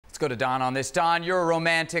go to Don on this. Don, you're a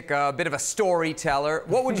romantic, bit of a storyteller.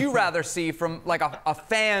 What would you rather see from like a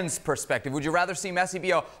fan's perspective? Would you rather see Messi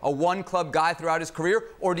be a one-club guy throughout his career,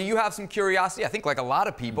 or do you have some curiosity? I think like a lot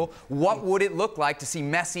of people, what would it look like to see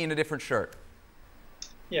Messi in a different shirt?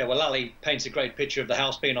 Yeah, well, Ali paints a great picture of the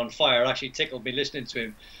house being on fire. It actually tickled me listening to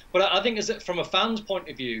him. But I think from a fan's point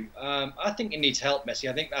of view, I think he needs help, Messi.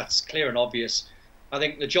 I think that's clear and obvious. I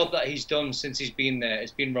think the job that he's done since he's been there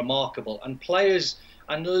has been remarkable. And players,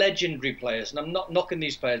 and legendary players, and I'm not knocking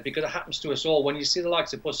these players because it happens to us all. When you see the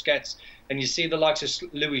likes of Busquets and you see the likes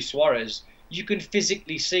of Luis Suarez, you can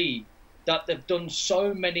physically see that they've done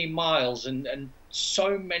so many miles and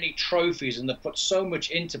so many trophies, and they've put so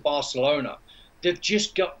much into Barcelona. They've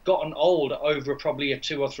just gotten old over probably a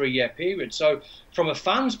 2 or 3 year period. So from a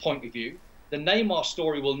fan's point of view, the Neymar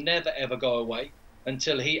story will never, ever go away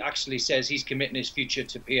until he actually says he's committing his future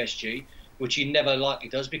to PSG, which he never likely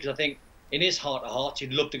does, because I think in his heart of hearts,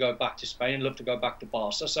 he'd love to go back to Spain and love to go back to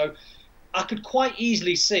Barca. So I could quite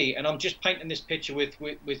easily see, and I'm just painting this picture with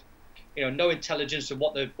no intelligence of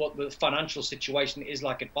what the financial situation is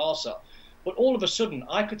like at Barca, but all of a sudden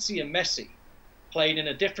I could see a Messi playing in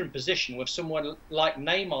a different position with someone like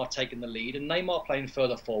Neymar taking the lead, and Neymar playing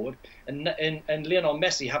further forward, and Lionel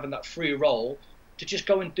Messi having that free role to just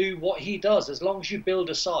go and do what he does. As long as you build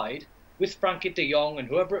a side with Frankie de Jong and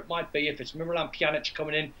whoever it might be, if it's Miralem Pjanic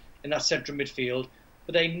coming in that central midfield,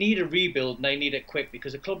 but they need a rebuild and they need it quick,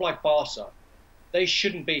 because a club like Barca, they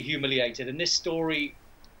shouldn't be humiliated. And this story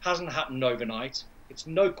hasn't happened overnight. It's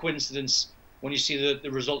no coincidence when you see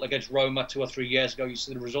the result against Roma 2 or 3 years ago, you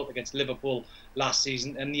see the result against Liverpool last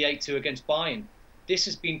season, and the 8-2 against Bayern. This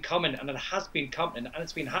has been coming, and it has been coming, and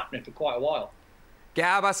it's been happening for quite a while.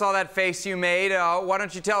 Gab, I saw that face you made. Why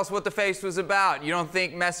don't you tell us what the face was about? You don't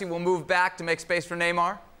think Messi will move back to make space for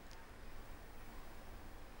Neymar?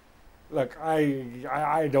 Look,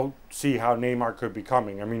 I don't see how Neymar could be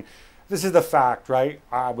coming. I mean, this is the fact, right?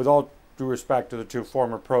 With all due respect to the two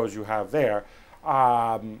former pros you have there,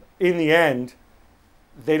 in the end,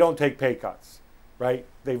 they don't take pay cuts, right?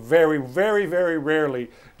 They very, very, very rarely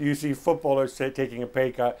do you see footballers taking a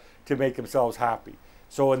pay cut to make themselves happy.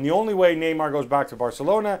 So, and the only way Neymar goes back to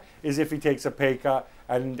Barcelona is if he takes a pay cut,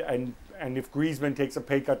 and if Griezmann takes a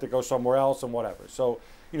pay cut to go somewhere else and whatever. So,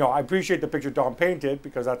 I appreciate the picture Don painted,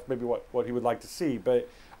 because that's maybe what he would like to see. But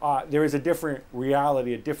there is a different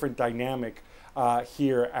reality, a different dynamic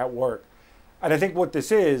here at work. And I think what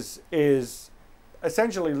this is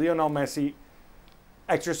essentially Lionel Messi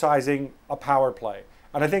exercising a power play.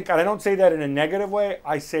 And I don't say that in a negative way,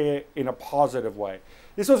 I say it in a positive way.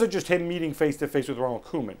 This wasn't just him meeting face-to-face with Ronald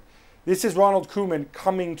Koeman. This is Ronald Koeman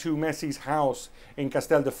coming to Messi's house in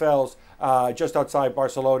Castelldefels, just outside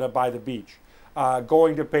Barcelona by the beach,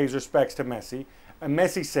 going to pay his respects to Messi, and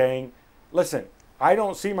Messi saying, listen, I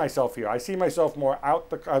don't see myself here. I see myself more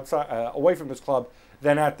outside, away from this club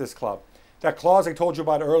than at this club. That clause I told you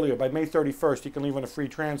about earlier, by May 31st, you can leave on a free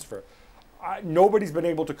transfer. Nobody's been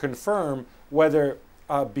able to confirm whether,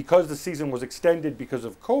 because the season was extended because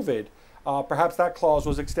of COVID, perhaps that clause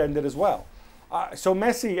was extended as well. So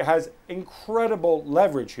Messi has incredible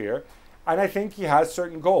leverage here, and I think he has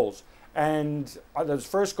certain goals. And his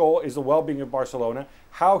first goal is the well-being of Barcelona.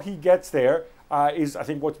 How he gets there is, I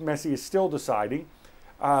think, what Messi is still deciding.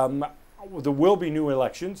 There will be new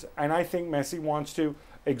elections, and I think Messi wants to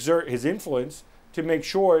exert his influence to make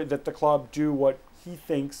sure that the club do what he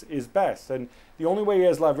thinks is best. And the only way he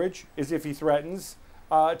has leverage is if he threatens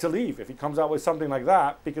to leave, if he comes out with something like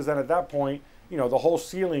that, because then at that point, the whole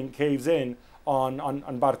ceiling caves in on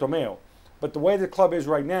Bartomeu. But the way the club is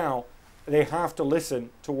right now, they have to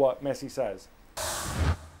listen to what Messi says.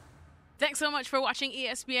 Thanks so much for watching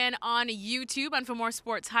ESPN on YouTube. And for more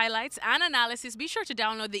sports highlights and analysis, be sure to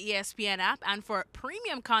download the ESPN app. And for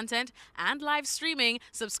premium content and live streaming,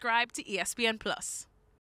 subscribe to ESPN Plus.